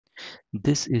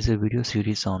This is a video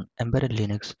series on embedded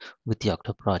Linux with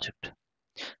Yocto Project.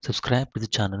 Subscribe to the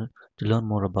channel to learn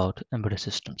more about embedded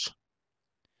systems.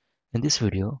 In this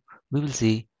video, we will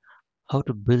see how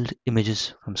to build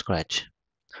images from scratch.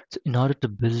 So in order to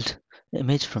build an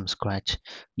image from scratch,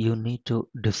 you need to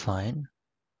define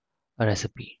a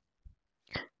recipe.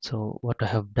 So what I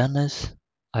have done is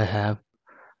I have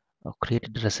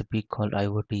created a recipe called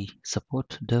IoT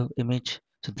support dev image.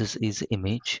 So this is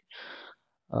image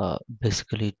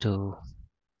basically to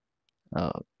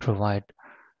provide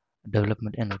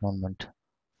development environment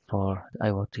for the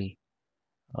IoT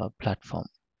platform.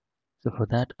 So for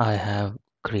that, I have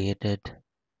created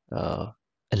a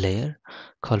layer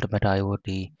called Meta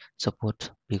IoT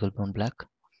support Beagleboneblack.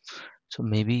 So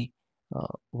maybe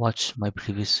watch my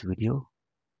previous video.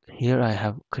 Here I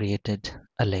have created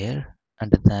a layer.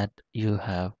 Under that, you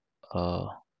have uh,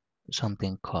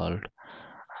 something called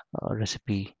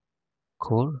recipe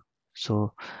core.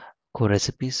 So core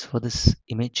recipes for this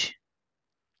image,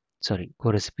 sorry,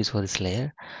 core recipes for this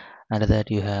layer. Under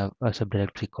that, you have a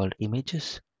subdirectory called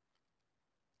images.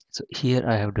 So here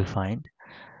I have defined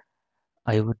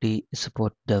IoT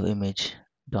support dev image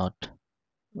dot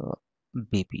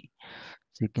bp.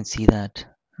 So you can see that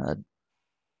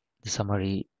the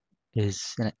summary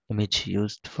is an image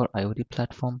used for IoT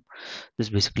platform. This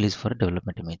basically is for a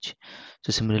development image.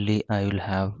 So similarly, I will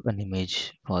have an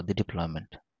image for the deployment.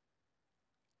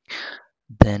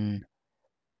 Then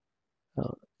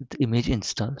the image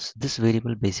installs. This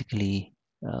variable basically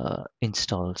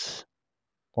installs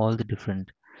all the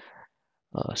different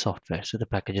software. So the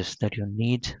packages that you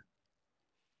need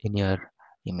in your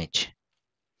image.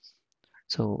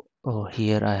 So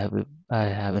here I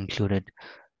have included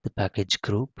the package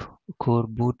group core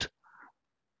boot,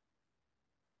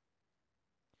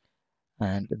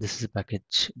 and this is a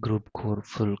package group core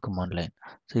full command line.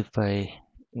 So if I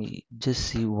just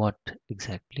see what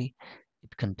exactly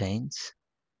it contains.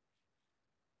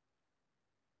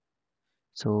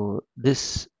 So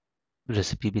this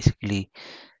recipe basically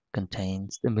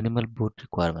contains the minimal boot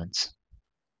requirements.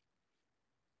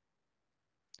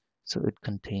 So it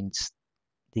contains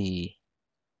the,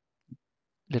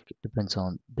 like, it depends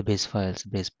on the base files,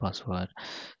 base password.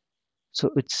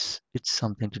 So it's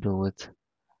something to do with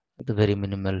the very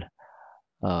minimal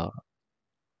uh,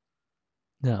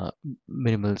 the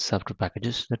minimal software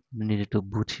packages that needed to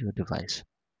boot your device.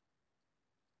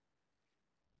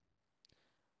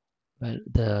 Well,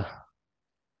 the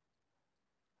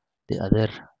other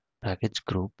package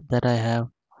group that I have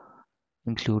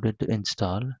included to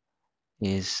install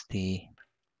is the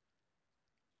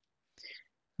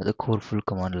core full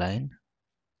command line.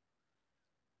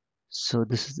 So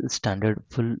this is the standard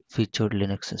full featured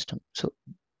Linux system. So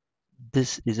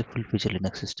this is a full featured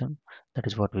Linux system. That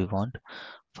is what we want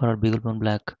for our Beaglebone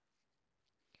Black.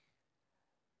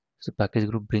 So package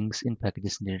group brings in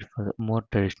packages needed for a more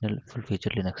traditional full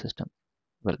featured Linux system.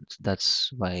 Well, that's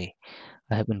why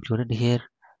I have included here,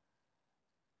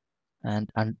 and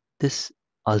this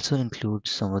also includes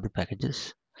some of the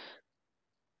packages.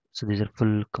 So these are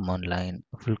full command line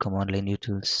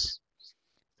utils,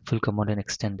 full command line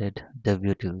extended, dev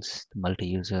utils, the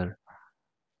multi-user,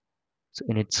 so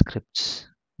init scripts,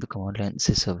 the command line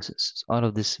sys-services. So all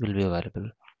of this will be available,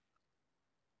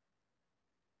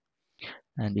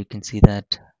 and you can see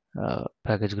that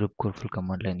package group core full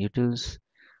command line utils,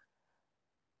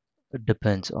 it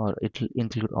depends, or it will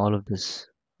include all of this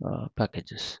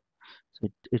packages. So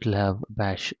it'll have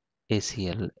bash,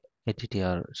 ACL,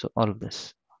 attr, so all of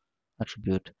this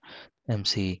attribute,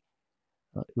 MC.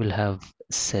 You will have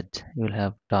set, you will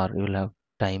have tar, you will have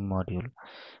time module,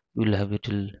 you will have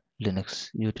util Linux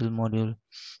util module,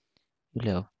 you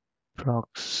will have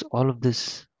procs, all of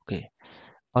this. Okay,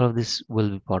 all of this will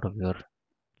be part of your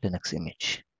Linux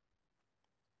image,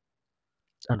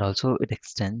 and also it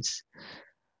extends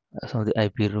some of the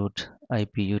IP root,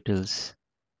 IP utils,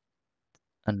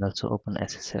 and also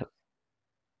OpenSSL.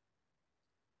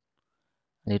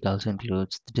 And it also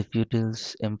includes the diff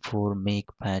utils, M4, make,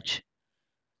 patch.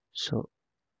 So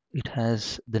it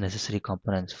has the necessary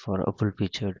components for a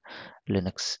full-featured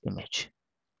Linux image.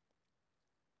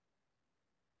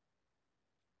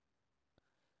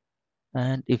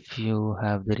 And if you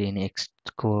have the any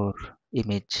core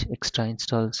image extra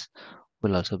installs,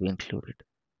 will also be included.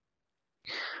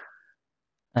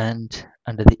 And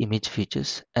under the image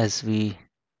features, as we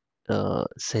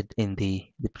said in the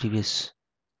previous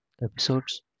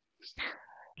episodes,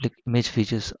 like image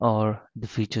features are the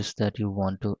features that you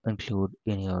want to include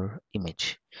in your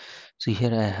image. So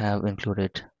here I have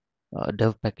included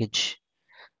dev package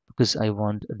because I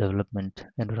want a development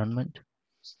environment.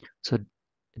 So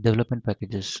development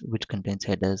packages which contains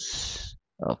headers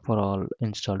for all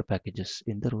installed packages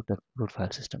in the root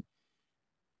file system.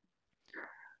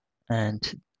 And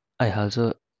I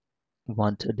also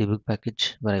want a debug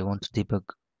package where I want to debug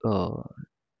uh,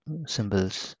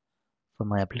 symbols for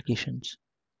my applications.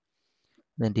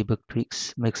 Then debug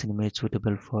tweaks makes an image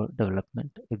suitable for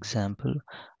development. Example,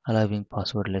 allowing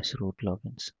passwordless root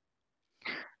logins.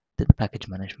 Then package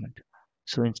management.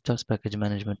 So installs package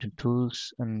management and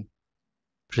tools and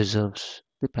preserves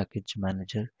the package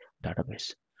manager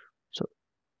database. So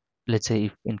let's say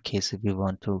if in case if we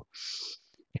want to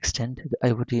extend the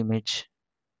IoT image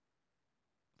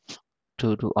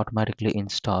to automatically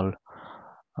install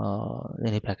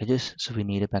any packages, so we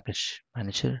need a package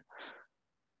manager.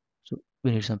 So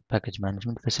we need some package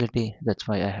management facility. That's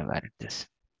why I have added this.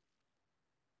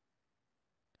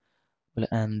 Well,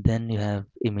 and then you have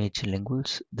image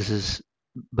linguals. This is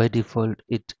by default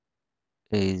it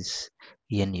is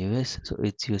in US, so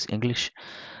it's use English.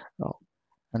 Uh,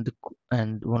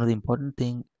 and one of the important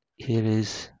thing here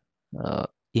is uh,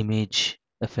 image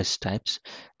FS types.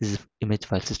 This is image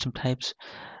file system types.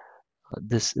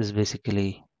 This is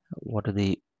basically what are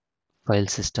the file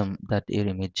system that your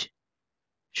image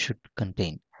should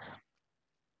contain.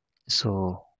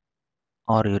 So,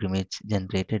 or your image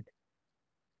generated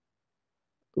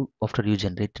after you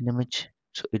generate an image.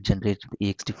 So it generates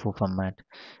the ext4 format,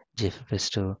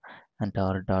 jffs2, and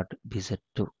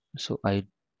tar.bz2. So I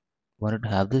wanted to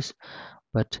have this,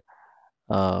 but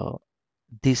uh,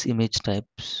 these image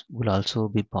types will also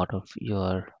be part of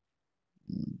your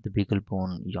the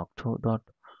Beaglebone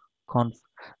Yocto.conf.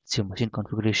 It's your machine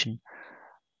configuration.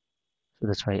 So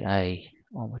that's why I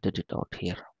omitted it out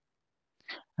here.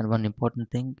 And one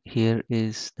important thing here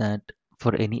is that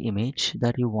for any image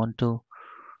that you want to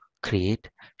create,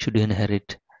 should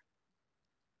inherit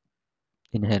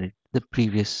the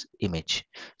previous image.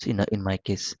 So in my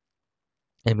case,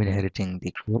 I'm inheriting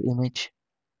the core image.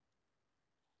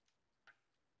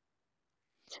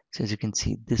 So as you can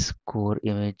see, this core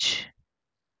image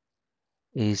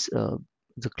is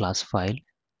the class file.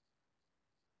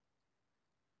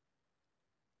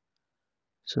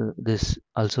 So this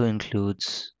also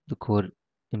includes the core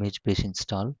image base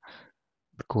install,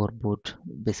 the core boot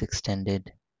base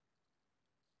extended,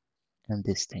 and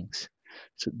these things.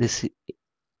 So this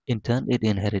in turn it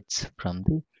inherits from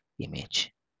the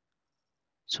image.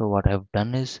 So what I've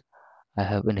done is I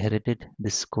have inherited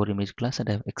this core image class and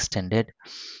I've extended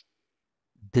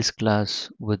this class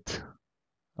with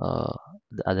uh,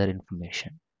 the other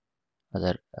information,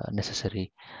 other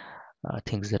necessary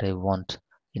things that I want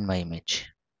in my image.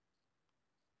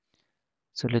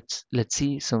 So let's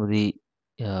see some of the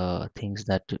things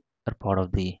that are part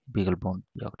of the Beaglebone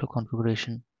Yocto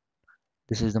configuration.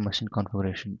 This is the machine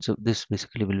configuration. So this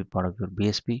basically will be part of your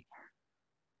BSP.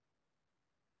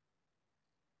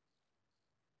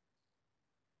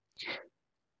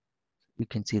 You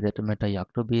can see that meta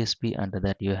Yocto BSP. Under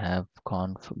that you have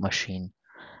conf machine.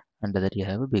 Under that you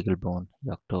have a Beaglebone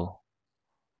Yocto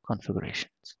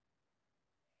configurations.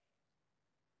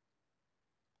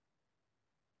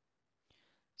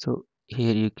 So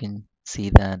here you can see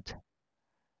that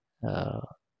uh,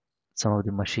 some of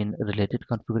the machine related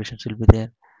configurations will be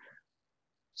there.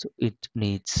 So it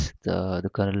needs the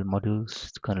kernel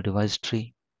modules, the kernel device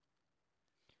tree,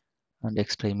 and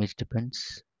extra image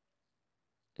depends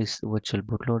is virtual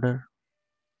bootloader,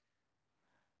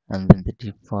 and then the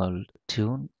default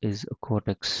tune is a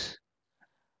Cortex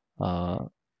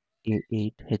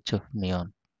A8H of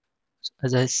neon. So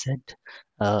as I said,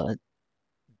 uh,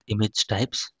 image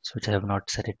types, so which I have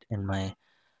not set it in my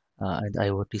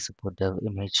IoT support dev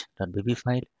image.bb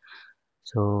file.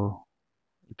 So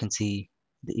you can see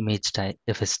the image type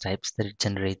FS types that it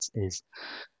generates is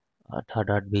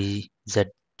tar.bz2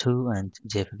 and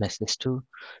jffss2,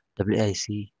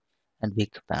 WIC, and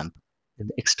wcpamp. Then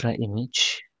the extra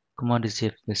image command is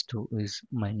jffs2 is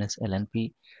minus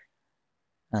lnp,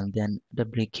 and then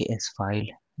wks file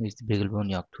is the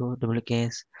Beaglebone Yocto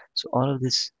wks. So all of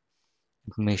this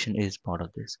information is part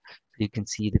of this. So you can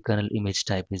see the kernel image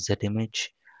type is zimage,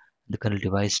 the kernel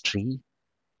device tree,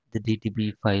 the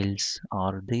DTB files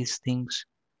are these things,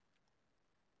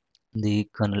 the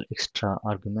kernel extra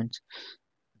arguments,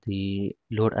 the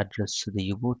load address to the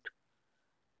U-boot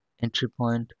entry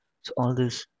point. So all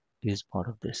this is part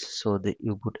of this. So the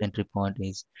U-boot entry point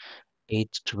is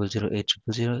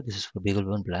 8000800. This is for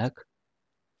Beaglebone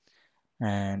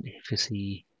and if you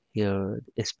see here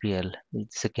SPL, the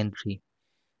secondary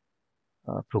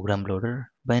program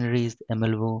loader. Binary is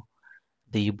MLO.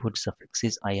 The U-boot suffix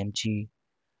is IMG.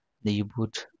 The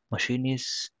U-boot machine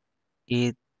is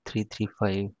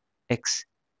A335X.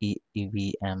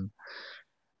 evm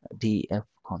def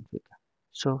config.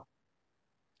 So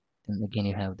then again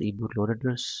you have the bootload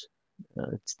address.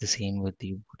 It's the same with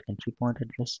the boot entry point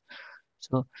address.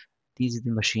 So these are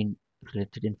the machine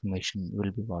related information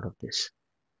will be part of this.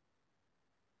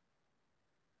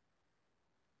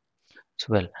 So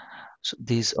well, so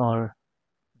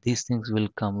these things will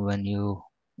come when you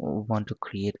want to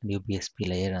create a new BSP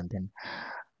layer and then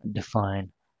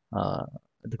define uh,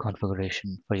 the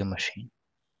configuration for your machine.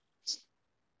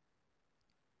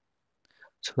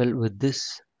 So well, with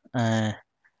this,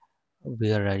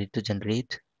 we are ready to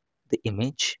generate the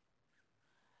image.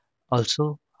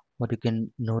 Also, what you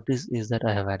can notice is that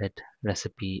I have added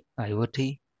recipe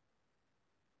IoT.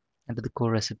 Under the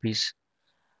core recipes,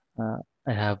 uh,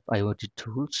 I have IoT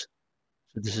tools.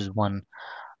 So this is one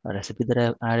recipe that I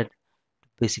have added to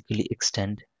basically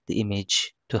extend the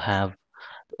image to have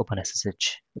the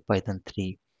OpenSSH, the Python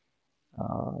 3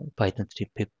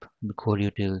 pip, the core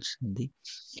utils, and the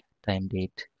time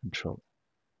date control.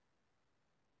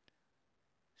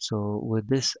 So with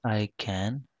this, I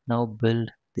can now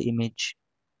build the image.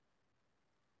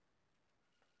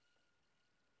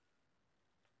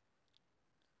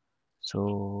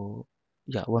 So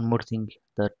yeah, one more thing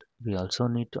that we also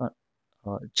need to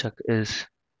check is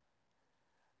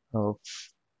uh,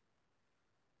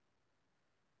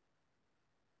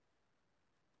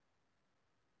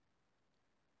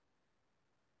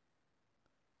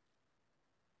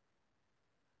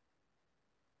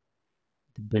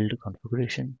 the build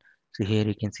configuration. So here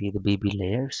you can see the BB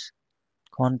layers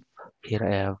conf. Here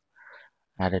I have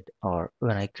added, or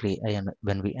when I create,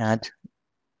 when we add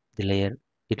the layer,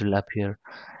 it will appear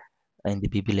in the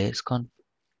BB layers conf,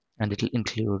 and it will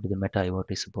include the meta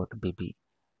IoT support BB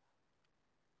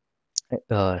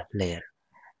layer.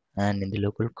 And in the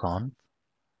local conf,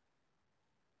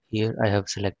 here I have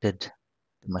selected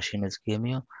the machine as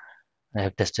qemu. I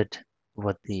have tested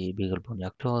with the Beaglebone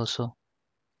Yocto also,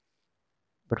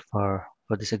 but for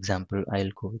this example,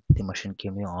 I'll go with the machine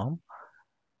qemuarm,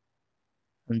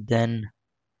 and then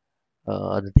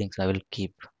other things I will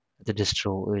keep. The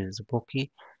distro is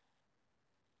Poki,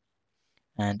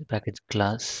 and the package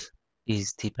class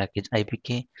is the package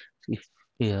IPK. So if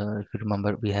you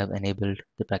remember, we have enabled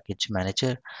the package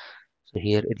manager. So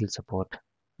here it will support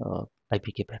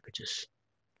IPK packages,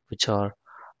 which are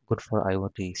good for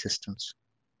IoT systems.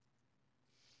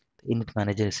 The init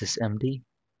manager is SysMD,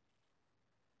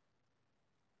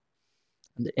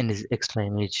 and the init extra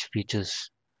image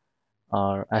features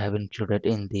are I have included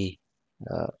in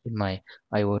my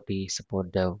IoT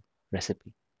support dev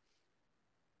recipe.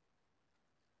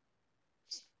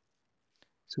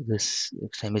 So this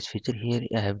extra image feature here,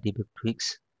 I have debug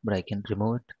tweaks, but I can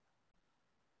remove it.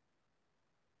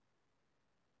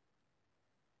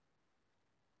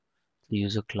 The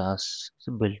user class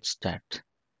is build stat.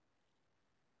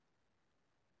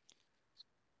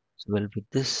 So well, with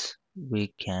this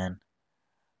we can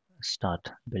start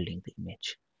building the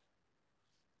image.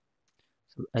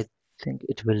 So I think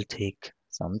it will take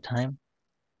some time.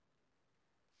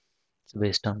 So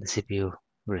based on the CPU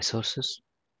resources,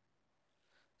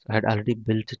 so I had already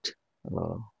built it in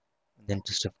the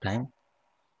interest of time.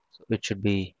 So it should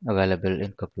be available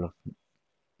in a couple of,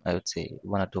 I would say,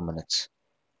 1 or 2 minutes.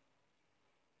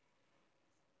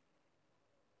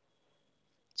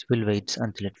 So we'll wait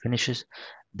until it finishes.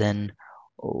 Then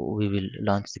we will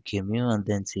launch the QEMU and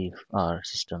then see if our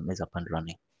system is up and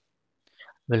running.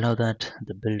 Well, now that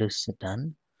the build is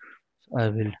done, so I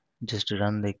will just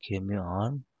run the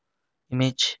qemuarm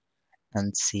image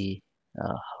and see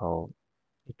how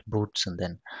it boots and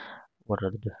then what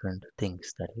are the different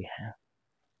things that we have.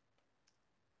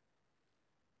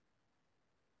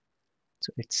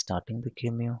 So it's starting the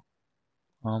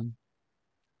qemuarm.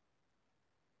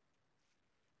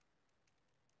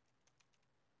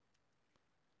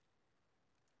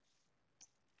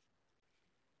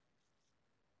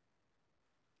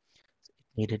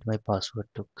 Needed my password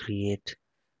to create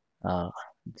the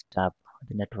tab,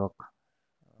 the network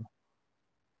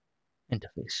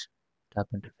interface, tab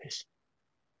interface.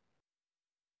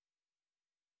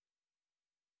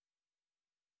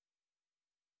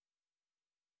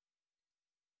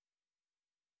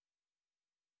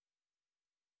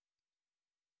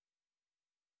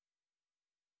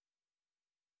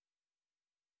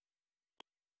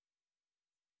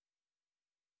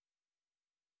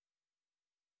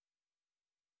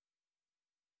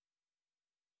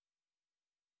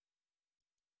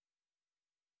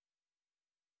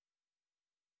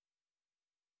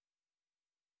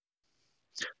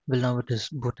 Well, now it is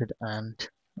booted and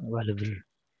available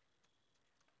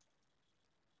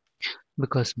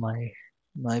because my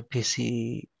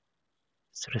PC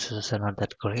So resources are not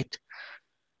that great,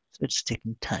 so it's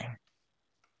taking time.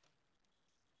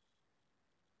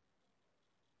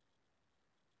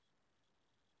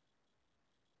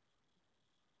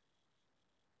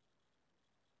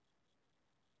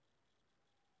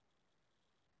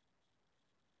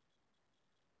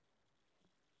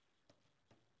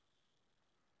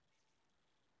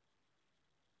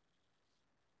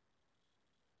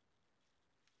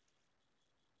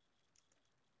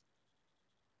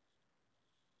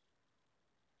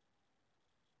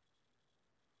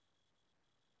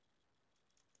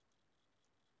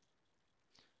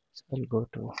 So I'll go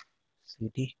to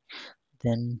cd,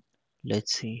 then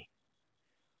let's see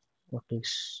what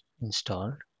is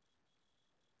installed.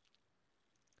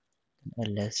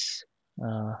 ls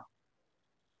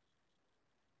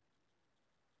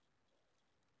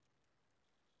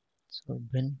so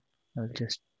bin, I'll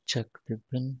just check the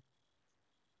bin.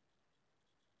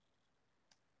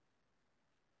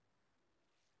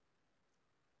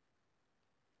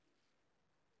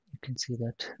 You can see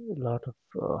that a lot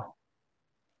of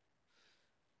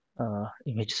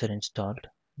images are installed,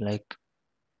 like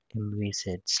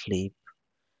mvz, sleep,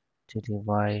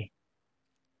 tty,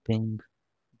 ping.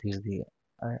 These are the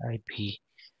IP,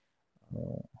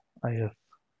 IF,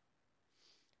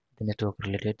 the network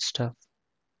related stuff.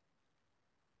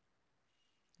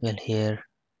 Well, here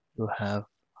you have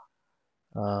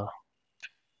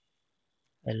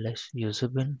ls user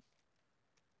bin.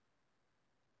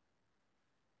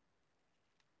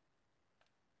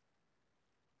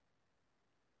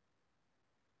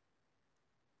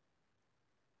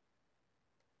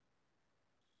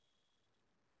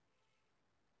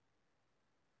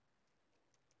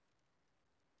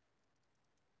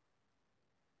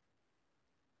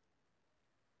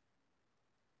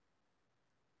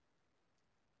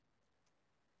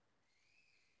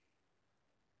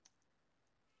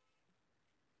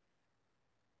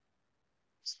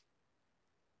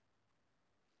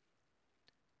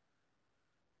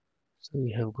 So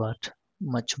we have got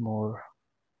much more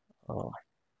uh,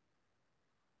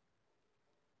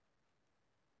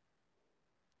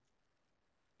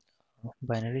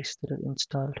 binaries that are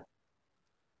installed.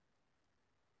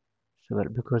 So well,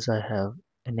 because I have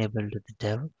enabled the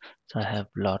dev, so I have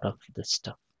a lot of this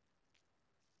stuff.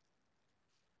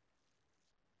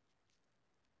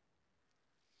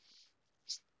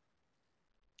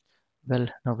 Well,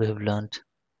 now we have learned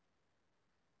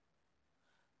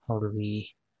how do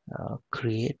we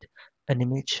create an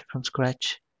image from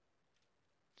scratch.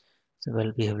 So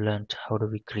well, we have learned how do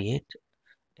we create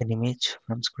an image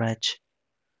from scratch.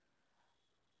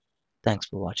 Thanks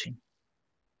for watching.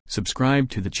 Subscribe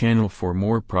to the channel for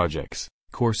more projects,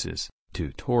 courses,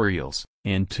 tutorials,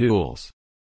 and tools.